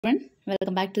everyone,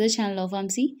 welcome back to the channel of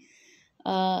Amsi.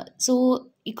 So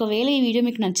ఒకవేళ ఈ video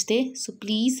మీకు నచ్చితే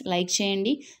ప్లీజ్ లైక్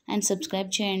చేయండి అండ్ సబ్స్క్రైబ్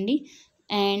చేయండి.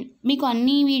 అండ్ మీకు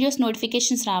అన్ని వీడియోస్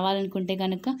నోటిఫికేషన్స్ రావాలనుకుంటే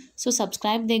కనుక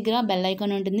సబ్స్క్రైబ్ దగ్గర బెల్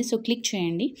ఐకాన్ ఉంటుంది, క్లిక్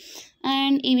చేయండి.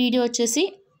 అండ్ ఈ వీడియో వచ్చేసి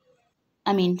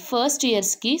ఫస్ట్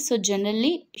ఇయర్స్కి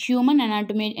generally human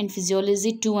anatomy and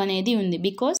physiology 2 అనేది ఉంది.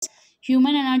 Because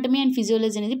human anatomy and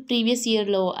physiology అనేది ప్రీవియస్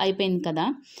ఇయర్లో అయిపోయింది కదా,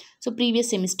 ప్రీవియస్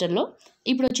సెమిస్టర్లో.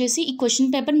 ఇప్పుడు వచ్చేసి ఈ క్వశ్చన్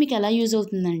పేపర్ మీకు ఎలా యూజ్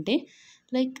అవుతుందంటే,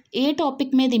 లైక్ ఏ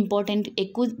టాపిక్ మీద ఇంపార్టెంట్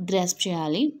ఎక్కువ గ్రాస్ప్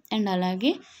చేయాలి అండ్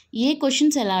అలాగే ఏ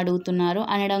క్వశ్చన్స్ ఎలా అడుగుతున్నారో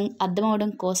అనడం అర్థం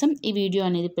అవడం కోసం ఈ వీడియో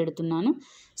అనేది పెడుతున్నాను.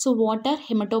 What are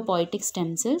haematopoietic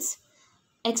stem cells,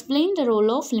 explain the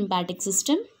role of lymphatic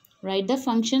system, write the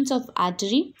functions of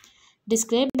artery,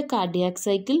 describe the cardiac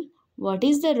cycle, what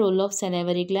is the role of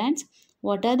salivary glands,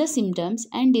 what are the symptoms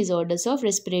and disorders of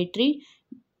respiratory,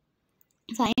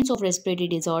 signs of respiratory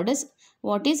disorders,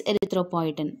 what is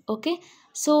erythropoietin. Okay,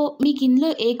 మీకు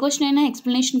ఇందులో ఏ question అయినా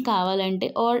explanation కావాలంటే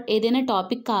are ఏదైనా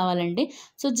topic కావాలంటే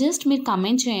just మీరు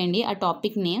comment చేయండి, ఆ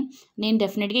టాపిక్ని నేను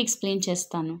డెఫినెట్గా ఎక్స్ప్లెయిన్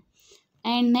చేస్తాను.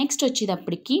 అండ్ నెక్స్ట్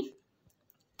వచ్చేటప్పటికి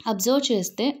అబ్జర్వ్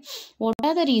చేస్తే what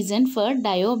are the reason for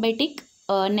diabetic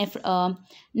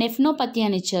nephropathy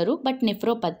అని ఇచ్చారు, but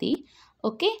nephropathy.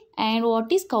 Okay, and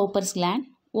what is కౌపర్స్ gland,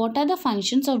 what are the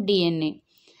functions of DNA.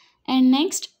 And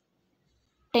next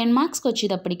 10 మార్క్స్కి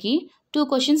వచ్చేటప్పటికి 2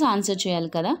 క్వశ్చన్స్ ఆన్సర్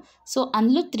చేయాలి కదా.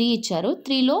 అందులో 3 ఇచ్చారు,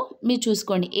 3లో మీరు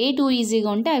చూసుకోండి, ఏ 2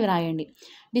 ఈజీగా ఉంటే అవి రాయండి.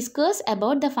 Discuss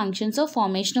about the functions of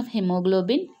formation of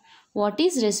haemoglobin, what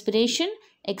is respiration,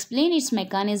 explain it's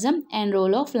mechanism and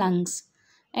role of lungs,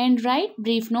 and write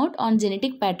brief note on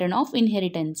genetic pattern of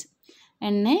inheritance.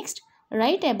 And next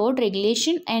write about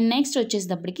regulation. and next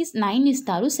వచ్చేటప్పటికి 9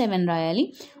 ఇస్తారు, 7 రాయాలి,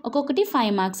 ఒక్కొక్కటి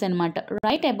 5 marks అనమాట.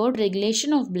 write about regulation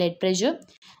of blood pressure,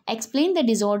 explain the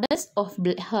disorders of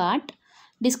heart,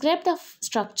 describe the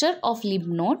structure of lymph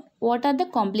node, what are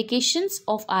the complications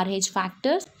of RH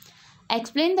factors,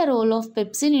 explain the role of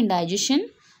pepsin in digestion,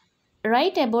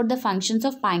 write about the functions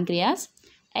of pancreas,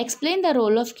 explain the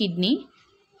role of kidney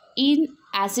in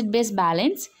acid-base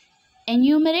balance,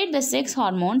 enumerate the sex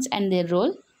hormones and their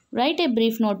role, write a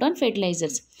brief note on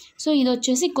fertilizers. ఇది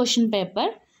వచ్చేసి question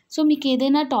paper. మీకు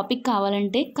ఏదైనా topic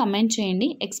కావాలంటే comment చేయండి,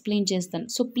 explain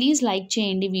చేస్తాను. Please like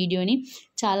చేయండి వీడియోని,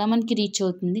 చాలామందికి రీచ్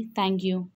అవుతుంది. Thank you.